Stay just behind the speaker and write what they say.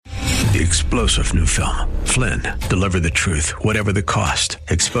The explosive new film, Flynn, deliver the truth, whatever the cost.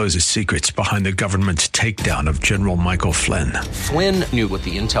 Exposes secrets behind the government's takedown of General Michael Flynn. Flynn knew what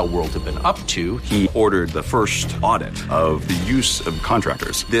the intel world had been up to. He ordered the first audit of the use of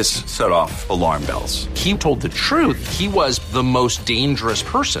contractors. This set off alarm bells. He told the truth. He was the most dangerous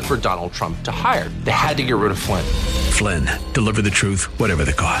person for Donald Trump to hire. They had to get rid of Flynn. Flynn, deliver the truth, whatever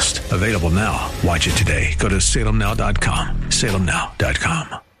the cost. Available now. Watch it today. Go to salemnow.com.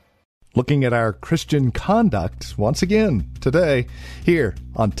 salemnow.com. Looking at our Christian conduct once again today here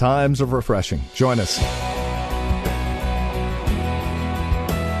on Times of Refreshing. Join us.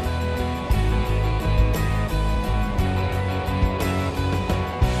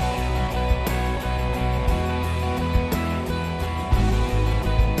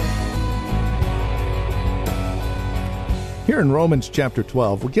 Here in Romans chapter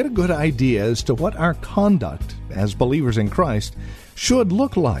 12, we get a good idea as to what our conduct as believers in Christ should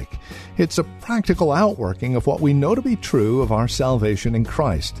look like. It's a practical outworking of what we know to be true of our salvation in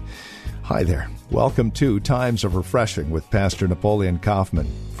Christ. Hi there. Welcome to Times of Refreshing with Pastor Napoleon Kaufman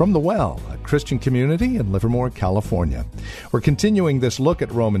from The Well, a Christian community in Livermore, California. We're continuing this look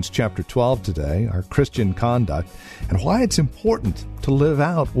at Romans chapter 12 today, our Christian conduct, and why it's important to live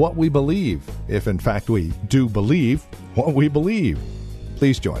out what we believe, if in fact we do believe what we believe.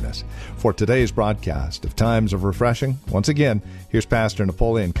 Please join us for today's broadcast of Times of Refreshing. Once again, here's Pastor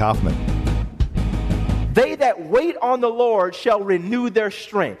Napoleon Kaufman. They that wait on the Lord shall renew their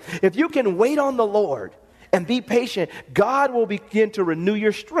strength. If you can wait on the Lord and be patient, God will begin to renew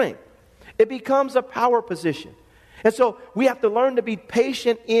your strength. It becomes a power position. And so we have to learn to be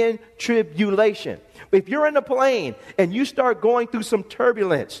patient in tribulation. If you're in a plane and you start going through some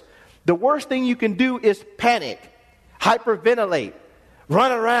turbulence, the worst thing you can do is panic, hyperventilate,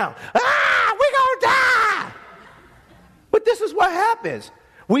 run around. We're going to die. But this is what happens.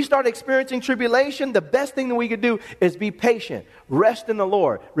 We start experiencing tribulation. The best thing that we can do is be patient, rest in the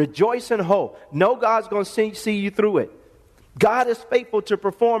Lord, rejoice in hope. Know God's going to see you through it. God is faithful to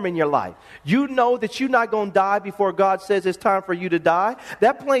perform in your life. You know that you're not going to die before God says it's time for you to die.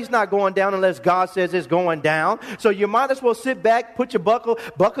 That plane's not going down unless God says it's going down. So you might as well sit back, put your buckle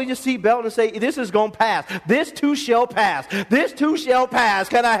your seatbelt and say, this is going to pass. This too shall pass. This too shall pass.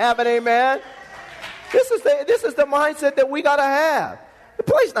 Can I have an amen? This is the mindset that we got to have. The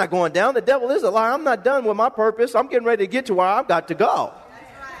plane's not going down. The devil is a liar. I'm not done with my purpose. I'm getting ready to get to where I've got to go.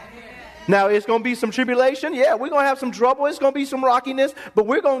 Now, it's going to be some tribulation. Yeah, we're going to have some trouble. It's going to be some rockiness. But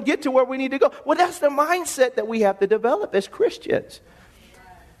we're going to get to where we need to go. Well, that's the mindset that we have to develop as Christians.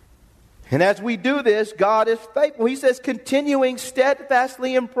 And as we do this, God is faithful. He says, continuing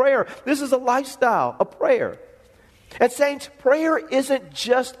steadfastly in prayer. This is a lifestyle, a prayer. And saints, prayer isn't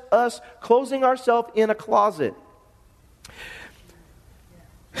just us closing ourselves in a closet.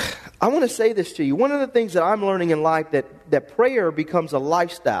 I want to say this to you. One of the things that I'm learning in life that prayer becomes a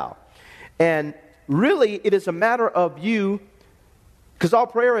lifestyle. And really, it is a matter of you, because all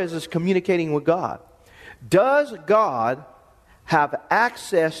prayer is communicating with God. Does God have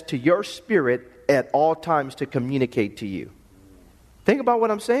access to your spirit at all times to communicate to you? Think about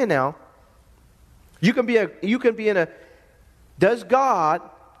what I'm saying now. Does God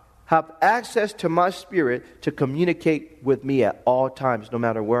have access to my spirit to communicate with me at all times, no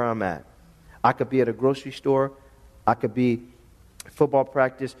matter where I'm at? I could be at a grocery store. I could be football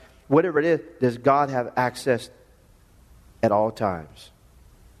practice. Whatever it is, does God have access at all times?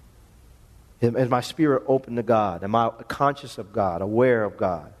 Is my spirit open to God? Am I conscious of God, aware of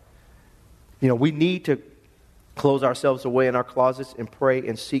God? You know, we need to close ourselves away in our closets and pray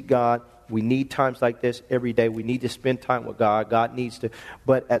and seek God. We need times like this every day. We need to spend time with God. God needs to.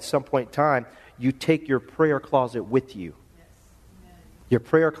 But at some point in time, you take your prayer closet with you. Your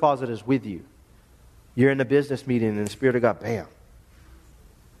prayer closet is with you. You're in a business meeting and the Spirit of God, bam.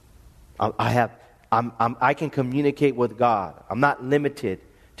 I can communicate with God. I'm not limited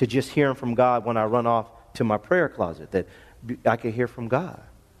to just hearing from God when I run off to my prayer closet. That I can hear from God.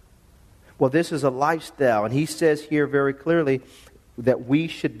 Well, this is a lifestyle. And he says here very clearly that we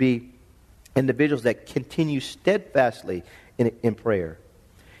should be individuals that continue steadfastly in prayer.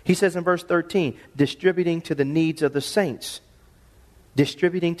 He says in verse 13, distributing to the needs of the saints.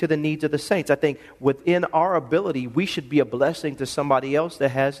 Distributing to the needs of the saints. I think within our ability, we should be a blessing to somebody else that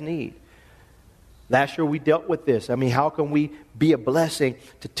has need. Last year we dealt with this. I mean, how can we be a blessing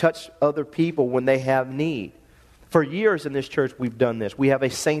to touch other people when they have need? For years in this church, we've done this. We have a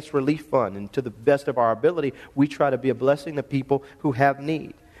Saints Relief Fund, and to the best of our ability, we try to be a blessing to people who have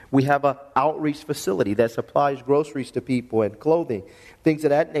need. We have an outreach facility that supplies groceries to people and clothing, things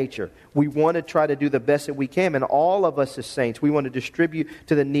of that nature. We want to try to do the best that we can. And all of us as saints, we want to distribute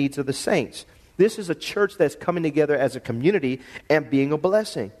to the needs of the saints. This is a church that's coming together as a community and being a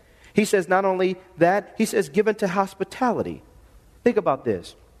blessing. He says not only that, he says given to hospitality. Think about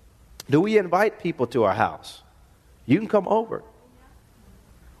this. Do we invite people to our house? You can come over.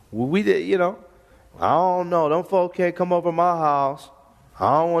 We did, I don't know. Them folks can't come over my house.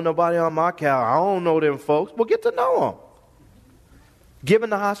 I don't want nobody on my couch. I don't know them folks. Well, get to know them.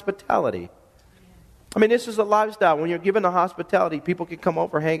 Given the hospitality. I mean, this is a lifestyle. When you're given the hospitality, people can come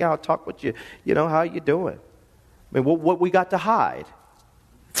over, hang out, talk with you. How you doing? I mean, what we got to hide?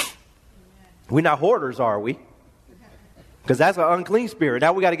 We're not hoarders, are we? Because that's an unclean spirit.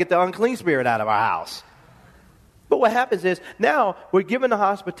 Now we got to get the unclean spirit out of our house. But what happens is, now we're given the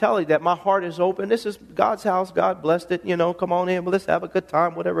hospitality that my heart is open. This is God's house. God blessed it. Come on in. Well, let's have a good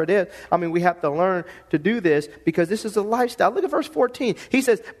time, whatever it is. I mean, we have to learn to do this because this is a lifestyle. Look at verse 14. He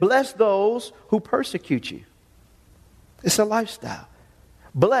says, bless those who persecute you. It's a lifestyle.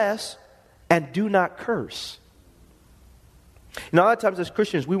 Bless and do not curse. A lot of times as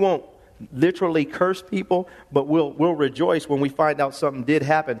Christians, we won't literally curse people, but we'll rejoice when we find out something did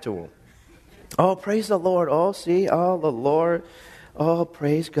happen to them. Oh, praise the Lord. Oh, see, oh, the Lord. Oh,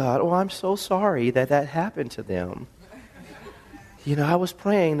 praise God. Oh, I'm so sorry that happened to them. I was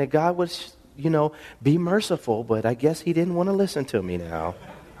praying that God would, be merciful, but I guess he didn't want to listen to me now.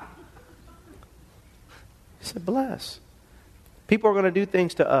 He said, bless. People are going to do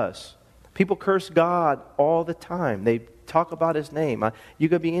things to us. People curse God all the time. They talk about his name. You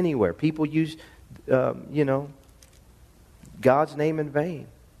could be anywhere. People use, God's name in vain.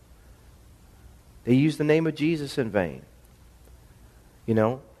 They use the name of Jesus in vain.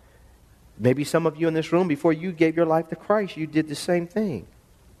 Maybe some of you in this room, before you gave your life to Christ, you did the same thing.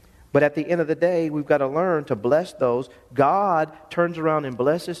 But at the end of the day, we've got to learn to bless those. God turns around and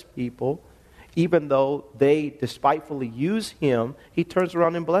blesses people. Even though they despitefully use him, he turns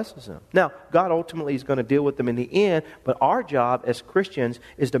around and blesses them. Now, God ultimately is going to deal with them in the end, but our job as Christians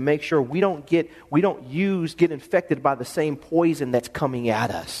is to make sure we don't get infected by the same poison that's coming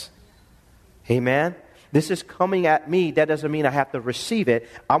at us. Amen? This is coming at me. That doesn't mean I have to receive it.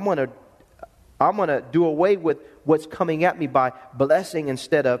 I'm going to do away with what's coming at me by blessing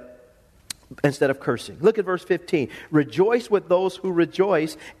instead of cursing. Look at verse 15. Rejoice with those who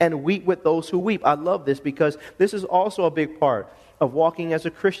rejoice and weep with those who weep. I love this because this is also a big part of walking as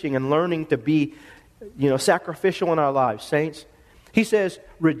a Christian and learning to be, sacrificial in our lives, saints. He says,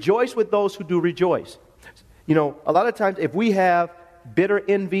 rejoice with those who do rejoice. A lot of times if we have bitter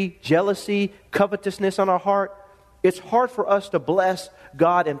envy, jealousy, covetousness on our heart, it's hard for us to bless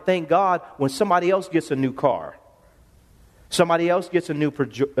God and thank God when somebody else gets a new car. Somebody else gets a new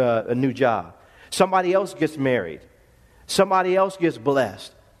job. Somebody else gets married. Somebody else gets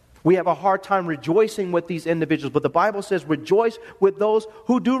blessed. We have a hard time rejoicing with these individuals, but the Bible says rejoice with those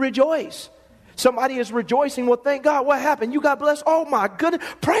who do rejoice. Somebody is rejoicing. Well, thank God. What happened? You got blessed. Oh my goodness.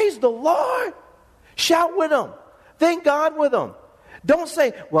 Praise the Lord. Shout with them. Thank God with them. Don't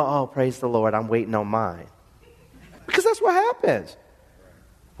say, well, praise the Lord, I'm waiting on mine. Because that's what happens.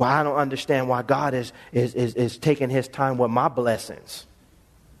 Well, I don't understand why God is taking his time with my blessings.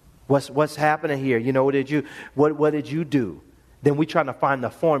 What's happening here? What did you do? Then we trying to find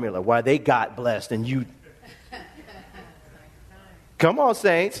the formula why they got blessed and you. Come on,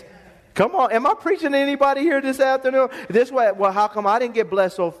 saints. Come on. Am I preaching to anybody here this afternoon? This way, well, how come I didn't get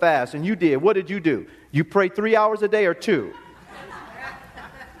blessed so fast and you did? What did you do? You prayed 3 hours a day or 2?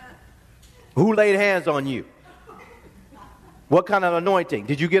 Who laid hands on you? What kind of anointing?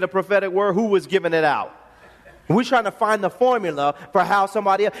 Did you get a prophetic word? Who was giving it out? We're trying to find the formula for how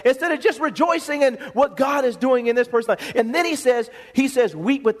somebody else, instead of just rejoicing in what God is doing in this person's life. And then he says,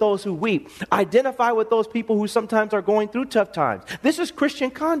 weep with those who weep. Identify with those people who sometimes are going through tough times. This is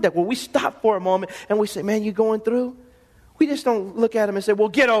Christian conduct where we stop for a moment and we say, man, you going through? We just don't look at them and say, well,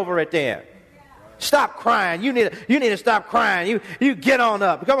 get over it then. Stop crying. You need to stop crying. You get on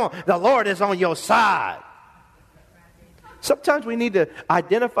up. Come on. The Lord is on your side. Sometimes we need to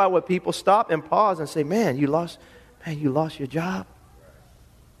identify with people, stop and pause and say, man, you lost your job.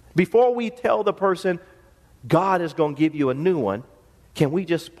 Before we tell the person, God is going to give you a new one, can we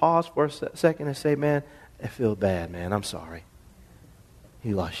just pause for a second and say, man, I feel bad, man. I'm sorry.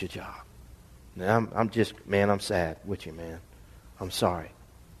 You lost your job. Now, I'm sad with you, man. I'm sorry.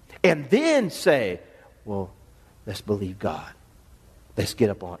 And then say, well, let's believe God. Let's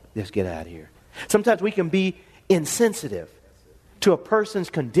get out of here. Sometimes we can be insensitive to a person's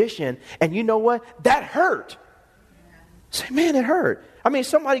condition, and you know what? That hurt. Say, man, it hurt. I mean,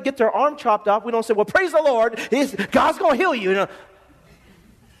 somebody get their arm chopped off. We don't say, well, praise the Lord. God's going to heal you.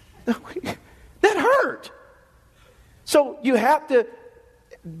 That hurt. So you have to,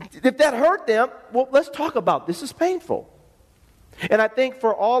 if that hurt them, well, let's talk about this. This is painful. And I think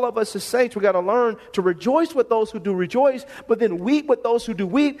for all of us as saints, we got to learn to rejoice with those who do rejoice, but then weep with those who do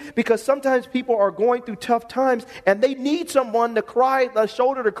weep, because sometimes people are going through tough times and they need someone to cry, a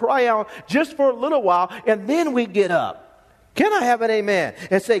shoulder to cry out just for a little while, and then we get up. Can I have an amen?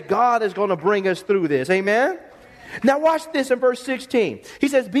 And say, God is going to bring us through this. Amen? Now watch this in verse 16. He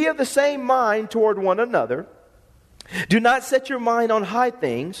says, be of the same mind toward one another. Do not set your mind on high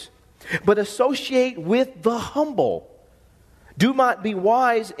things, but associate with the humble. Do not be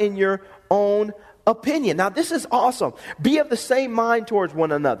wise in your own opinion. Now this is awesome. Be of the same mind towards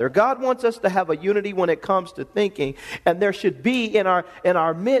one another. God wants us to have a unity when it comes to thinking, and there should be in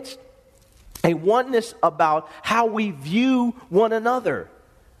our midst a oneness about how we view one another.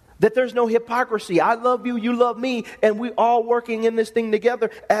 That there's no hypocrisy. I love you, you love me, and we all working in this thing together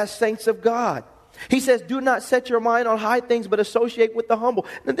as saints of God. He says, do not set your mind on high things, but associate with the humble.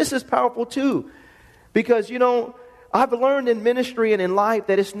 And this is powerful too. Because, I've learned in ministry and in life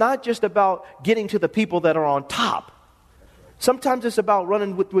that it's not just about getting to the people that are on top. Sometimes it's about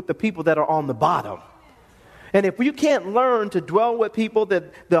running with the people that are on the bottom. And if you can't learn to dwell with people,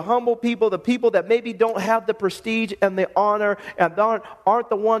 the humble people, the people that maybe don't have the prestige and the honor and aren't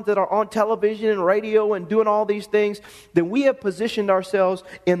the ones that are on television and radio and doing all these things, then we have positioned ourselves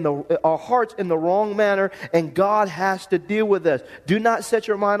our hearts in the wrong manner, and God has to deal with us. Do not set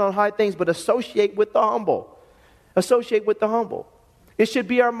your mind on high things, but associate with the humble. Associate with the humble. It should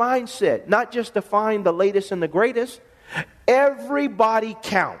be our mindset, not just to find the latest and the greatest. Everybody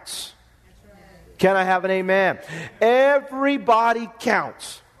counts. Can I have an amen? Everybody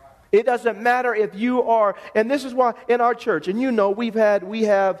counts. It doesn't matter if you are, and this is why in our church, and we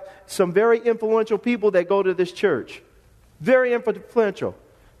have some very influential people that go to this church. Very influential.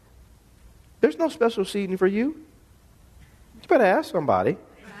 There's no special seating for you. You better ask somebody.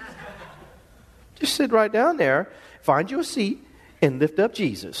 Just sit right down there, find you a seat, and lift up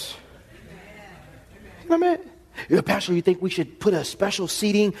Jesus. Amen. Pastor, you think we should put a special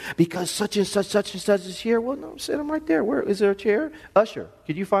seating because such and such is here? Well, no, sit them right there. Where is there a chair? Usher,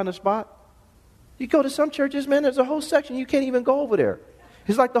 could you find a spot? You go to some churches, man, there's a whole section. You can't even go over there.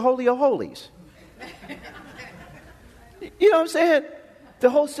 It's like the Holy of Holies. You know what I'm saying? The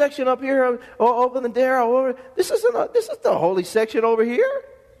whole section up here, or over there, or over. This is the holy section over here.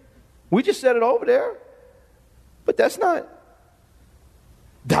 We just set it over there. But that's not.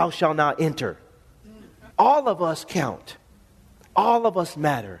 Thou shalt not enter. All of us count. All of us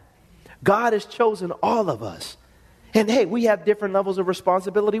matter. God has chosen all of us. And hey, we have different levels of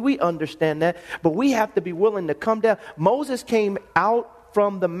responsibility. We understand that. But we have to be willing to come down. Moses came out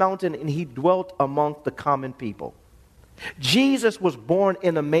from the mountain and he dwelt amongst the common people. Jesus was born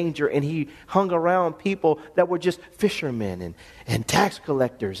in a manger, and he hung around people that were just fishermen and tax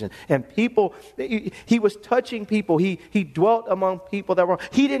collectors and people. He was touching people. He dwelt among people that were.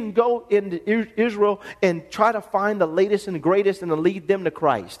 He didn't go into Israel and try to find the latest and the greatest and to lead them to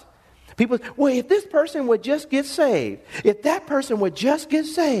Christ. People, well, if this person would just get saved, if that person would just get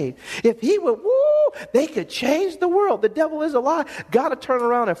saved, if he would, they could change the world. The devil is a lie. Got to turn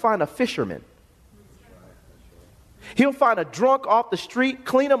around and find a fisherman. He'll find a drunk off the street,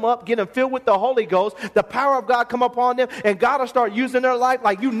 clean them up, get them filled with the Holy Ghost, the power of God come upon them, and God will start using their life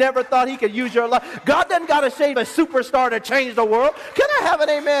like you never thought he could use your life. God doesn't got to save a superstar to change the world. Can I have an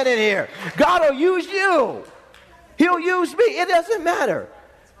amen in here? God will use you. He'll use me. It doesn't matter.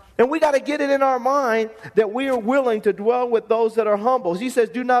 And we got to get it in our mind that we are willing to dwell with those that are humble. He says,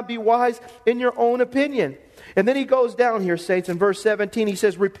 do not be wise in your own opinion. And then he goes down here, saints, in verse 17, he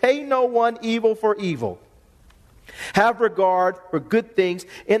says, repay no one evil for evil. Have regard for good things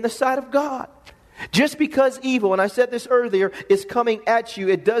in the sight of God. Just because evil, and I said this earlier, is coming at you,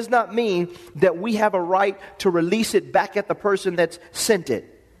 it does not mean that we have a right to release it back at the person that's sent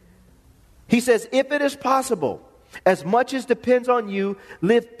it. He says, if it is possible, as much as depends on you,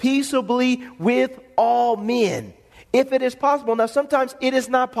 live peaceably with all men. If it is possible. Now, sometimes it is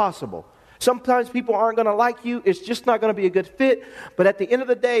not possible. Sometimes people aren't going to like you. It's just not going to be a good fit. But at the end of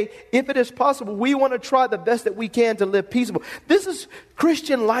the day, if it is possible, we want to try the best that we can to live peaceable. This is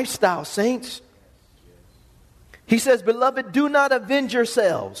Christian lifestyle, saints. He says, beloved, do not avenge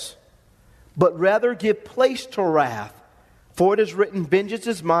yourselves, but rather give place to wrath. For it is written, vengeance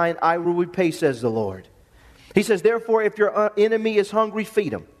is mine, I will repay, says the Lord. He says, therefore, if your enemy is hungry,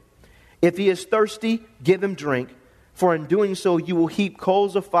 feed him. If he is thirsty, give him drink. For in doing so, you will heap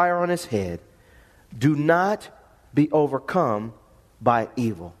coals of fire on his head. Do not be overcome by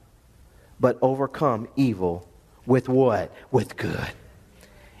evil, but overcome evil with what? With good.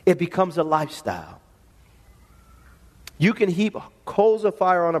 It becomes a lifestyle. You can heap coals of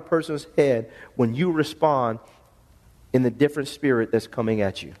fire on a person's head when you respond in the different spirit that's coming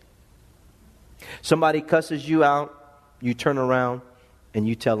at you. Somebody cusses you out, you turn around and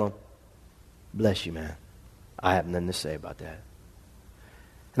you tell them, bless you, man. I have nothing to say about that.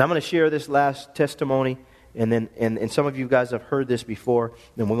 And I'm going to share this last testimony, and some of you guys have heard this before,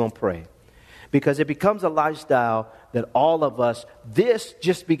 then we're going to pray. Because it becomes a lifestyle that all of us, this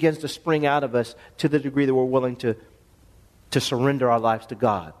just begins to spring out of us to the degree that we're willing to surrender our lives to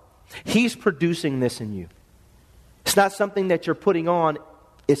God. He's producing this in you. It's not something that you're putting on.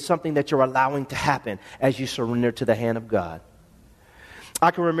 It's something that you're allowing to happen as you surrender to the hand of God.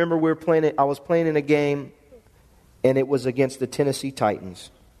 I can remember I was playing in a game, and it was against the Tennessee Titans.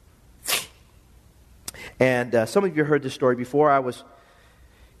 And some of you heard this story before.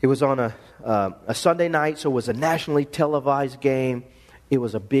 It was on a Sunday night, so it was a nationally televised game. It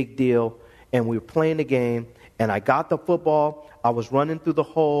was a big deal, and we were playing the game, and I got the football. I was running through the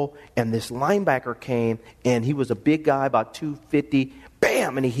hole, and this linebacker came, and he was a big guy, about 250.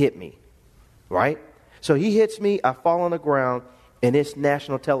 Bam! And he hit me, right? So he hits me, I fall on the ground, and it's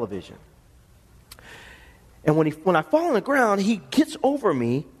national television. And when I fall on the ground, he gets over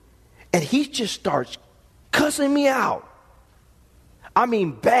me, and he just starts cussing me out. I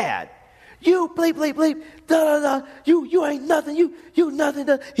mean, bad. You bleep, bleep, bleep, da, da, da. You ain't nothing. You nothing.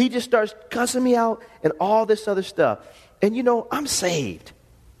 Da. He just starts cussing me out and all this other stuff. And you know, I'm saved.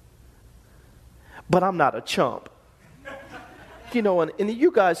 But I'm not a chump. You know, and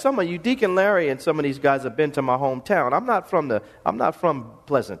you guys, some of you, Deacon Larry and some of these guys have been to my hometown. I'm not from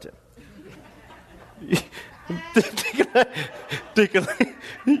Pleasanton. Deacon,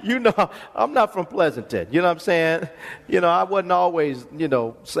 you know, I'm not from Pleasanton. You know what I'm saying? You know, I wasn't always,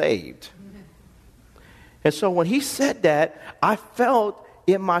 saved. And so when he said that, I felt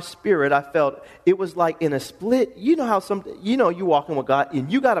in my spirit, it was like in a split. You know how you walking with God and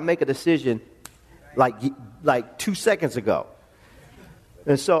you got to make a decision like 2 seconds ago.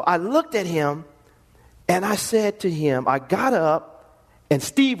 And so I looked at him and I said to him, I got up, and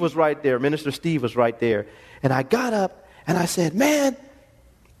Steve was right there. Minister Steve was right there. And I got up and I said, man,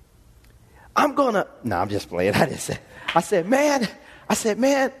 I'm just playing. I said, man,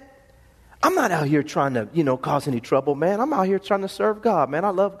 I'm not out here trying to, cause any trouble, man. I'm out here trying to serve God, man. I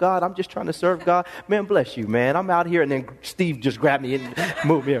love God. I'm just trying to serve God. Man, bless you, man. I'm out here. And then Steve just grabbed me and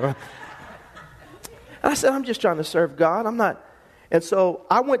moved me around. And I said, I'm just trying to serve God. I'm not. And so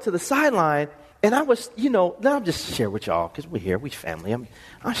I went to the sideline, and I was, now I'm just share with y'all, because we're here, we family. I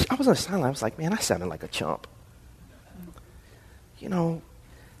was on the sideline. I was like, man, I sounded like a chump. I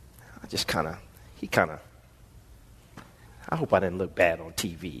hope I didn't look bad on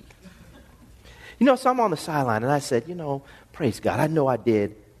TV. So I'm on the sideline, and I said, praise God. I know I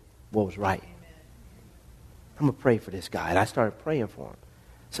did what was right. I'm going to pray for this guy. And I started praying for him.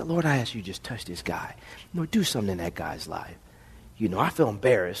 I said, Lord, I ask you just touch this guy. Do something in that guy's life. I feel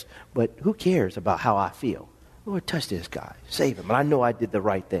embarrassed, but who cares about how I feel? Lord, touch this guy. Save him. And I know I did the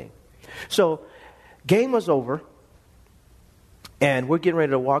right thing. So, game was over, and we're getting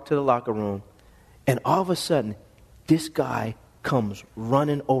ready to walk to the locker room, and all of a sudden, this guy comes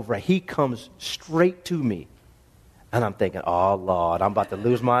running over. He comes straight to me. And I'm thinking, oh, Lord, I'm about to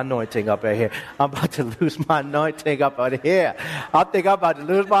lose my anointing up in here. I think I'm about to lose my anointing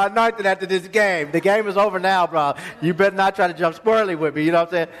after this game. The game is over now, bro. You better not try to jump squirrely with me, you know what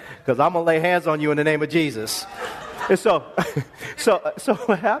I'm saying? Because I'm going to lay hands on you in the name of Jesus. And so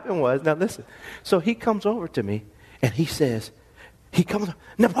what happened was, now listen. So he comes over to me, and he comes,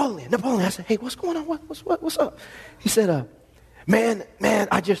 Napoleon. I said, hey, what's going on? What's up? He said, man,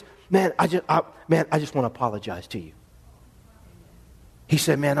 I just want to apologize to you. He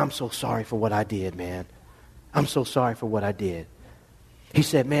said, man, I'm so sorry for what I did, man. I'm so sorry for what I did. He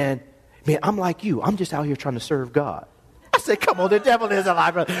said, man, I'm like you. I'm just out here trying to serve God. I said, come on, the devil is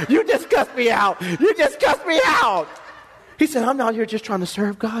alive, brother. You just cussed me out. He said, I'm out here just trying to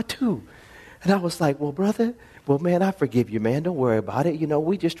serve God too. And I was like, well, brother, man, I forgive you, man. Don't worry about it.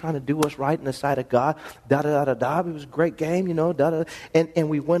 We just trying to do what's right in the sight of God. Da-da-da-da-da. It was a great game, da-da. And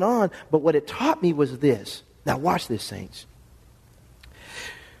we went on. But what it taught me was this. Now, watch this, saints.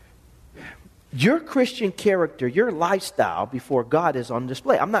 Your Christian character, your lifestyle before God is on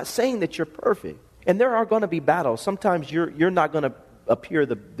display. I'm not saying that you're perfect. And there are going to be battles. Sometimes you're not going to appear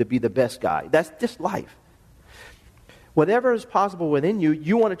to be the best guy. That's just life. Whatever is possible within you,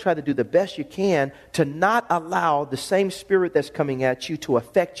 you want to try to do the best you can to not allow the same spirit that's coming at you to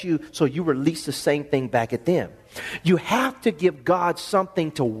affect you, so you release the same thing back at them. You have to give God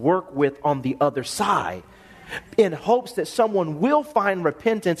something to work with on the other side, in hopes that someone will find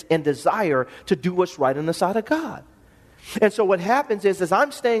repentance and desire to do what's right on the side of God. And so what happens is, as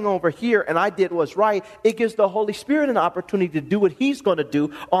I'm staying over here and I did what's right, it gives the Holy Spirit an opportunity to do what He's going to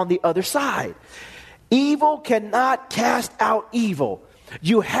do on the other side. Evil cannot cast out evil.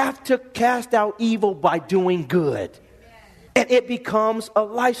 You have to cast out evil by doing good. And it becomes a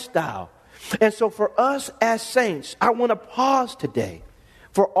lifestyle. And so for us as saints, I want to pause today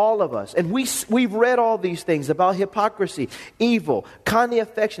for all of us. And we've read all these things about hypocrisy, evil, kindly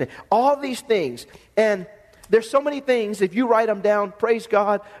affectionate, all these things. And there's so many things, if you write them down, praise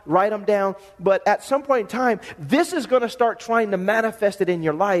God, write them down. But at some point in time, this is going to start trying to manifest it in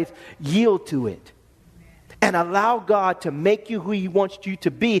your life. Yield to it. And allow God to make you who He wants you to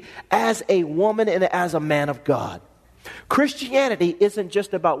be as a woman and as a man of God. Christianity isn't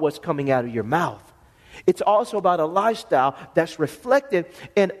just about what's coming out of your mouth. It's also about a lifestyle that's reflected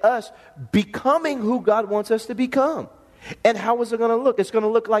in us becoming who God wants us to become. And how is it going to look? It's going to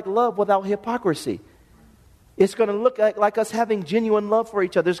look like love without hypocrisy. It's going to look like us having genuine love for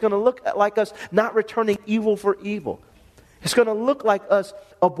each other. It's going to look like us not returning evil for evil. It's going to look like us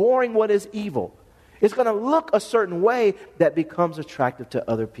abhorring what is evil. It's going to look a certain way that becomes attractive to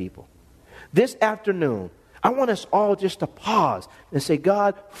other people. This afternoon, I want us all just to pause and say,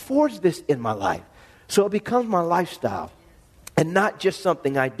 God, forge this in my life so it becomes my lifestyle and not just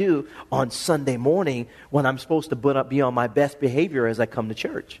something I do on Sunday morning when I'm supposed to be on my best behavior as I come to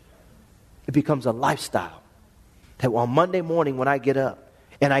church. It becomes a lifestyle that on Monday morning when I get up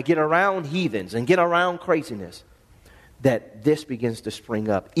and I get around heathens and get around craziness, that this begins to spring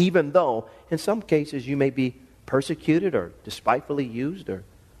up, even though in some cases you may be persecuted or despitefully used, or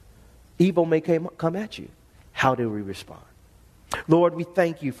evil may come at you. How do we respond? Lord, we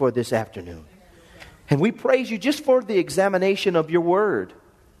thank you for this afternoon. And we praise you just for the examination of your word.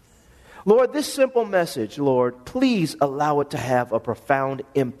 Lord, this simple message, Lord, please allow it to have a profound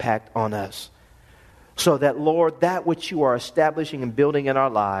impact on us. So that, Lord, that which you are establishing and building in our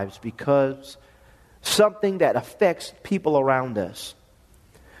lives becomes something that affects people around us.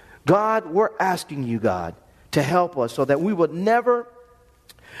 God, we're asking you, God, to help us so that we would never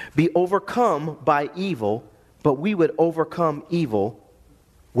be overcome by evil, but we would overcome evil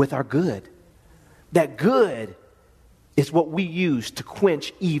with our good. That good is what we use to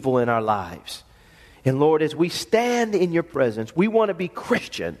quench evil in our lives. And Lord, as we stand in your presence, we want to be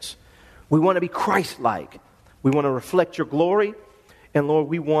Christians. We want to be Christ-like. We want to reflect your glory. And Lord,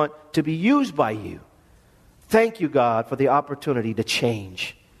 we want to be used by you. Thank you, God, for the opportunity to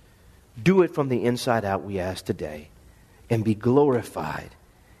change. Do it from the inside out, we ask today. And be glorified.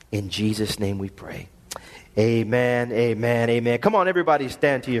 In Jesus' name we pray. Amen, amen, amen. Come on, everybody,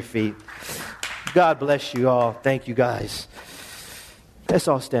 stand to your feet. God bless you all. Thank you, guys. Let's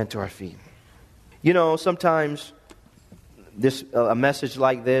all stand to our feet. You know, sometimes a message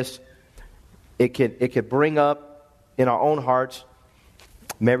like this, it could bring up in our own hearts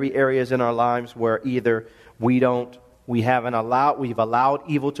maybe areas in our lives where either we've allowed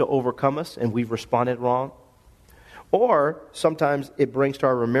evil to overcome us and we've responded wrong. Or sometimes it brings to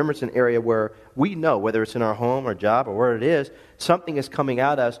our remembrance an area where we know, whether it's in our home or job or where it is, something is coming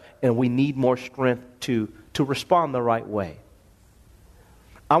at us and we need more strength to respond the right way.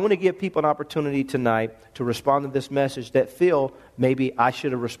 I want to give people an opportunity tonight to respond to this message that feel maybe I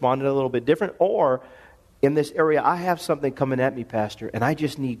should have responded a little bit different, or in this area, I have something coming at me, Pastor, and I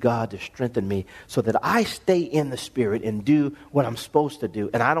just need God to strengthen me so that I stay in the Spirit and do what I'm supposed to do,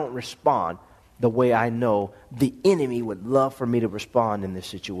 and I don't respond the way I know the enemy would love for me to respond in this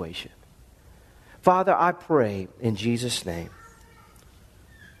situation. Father, I pray in Jesus' name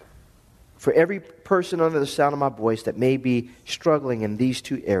for every person under the sound of my voice that may be struggling in these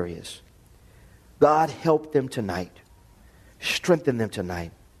two areas. God, help them tonight. Strengthen them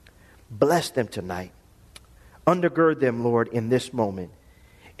tonight. Bless them tonight. Undergird them, Lord, in this moment.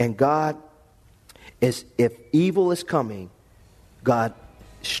 And God, if evil is coming, God,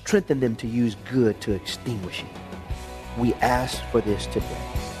 strengthen them to use good to extinguish it. We ask for this today.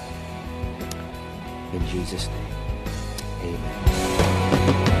 In Jesus' name, amen.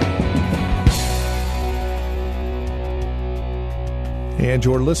 And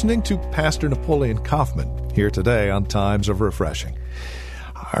you're listening to Pastor Napoleon Kaufman here today on Times of Refreshing.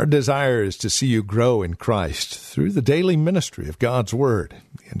 Our desire is to see you grow in Christ through the daily ministry of God's Word.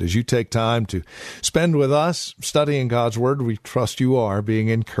 And as you take time to spend with us studying God's Word, we trust you are being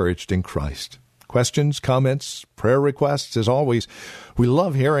encouraged in Christ. Questions, comments, prayer requests, as always, we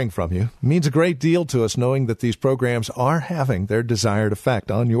love hearing from you. It means a great deal to us knowing that these programs are having their desired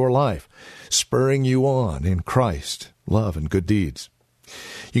effect on your life, spurring you on in Christ, love, and good deeds.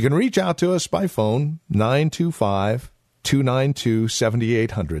 You can reach out to us by phone,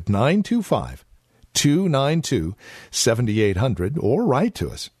 925-292-7800, 925-292-7800, or write to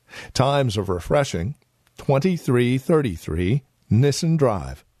us. Times of Refreshing, 2333 Nissen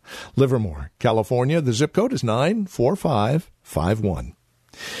Drive, Livermore, California. The zip code is 94551.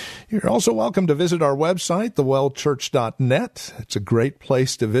 You're also welcome to visit our website, thewellchurch.net. It's a great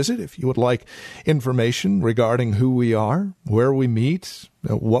place to visit if you would like information regarding who we are, where we meet,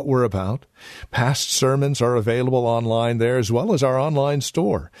 what we're about. Past sermons are available online there, as well as our online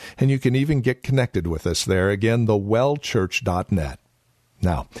store. And you can even get connected with us there. Again, thewellchurch.net.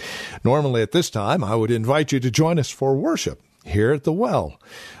 Now, normally at this time, I would invite you to join us for worship here at the Well.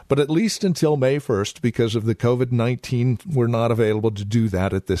 But at least until May 1st, because of the COVID-19, we're not available to do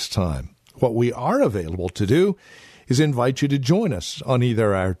that at this time. What we are available to do is invite you to join us on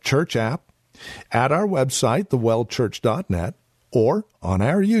either our church app, at our website, thewellchurch.net, or on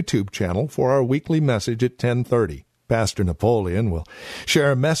our YouTube channel for our weekly message at 10:30. Pastor Napoleon will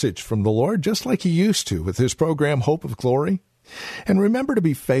share a message from the Lord just like he used to with his program Hope of Glory. And remember to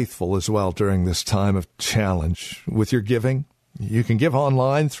be faithful as well during this time of challenge with your giving. You can give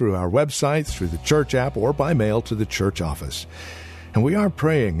online through our website, through the church app, or by mail to the church office. And we are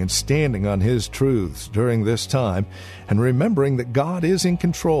praying and standing on his truths during this time and remembering that God is in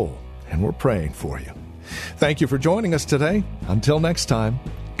control, and we're praying for you. Thank you for joining us today. Until next time,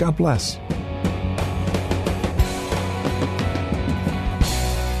 God bless.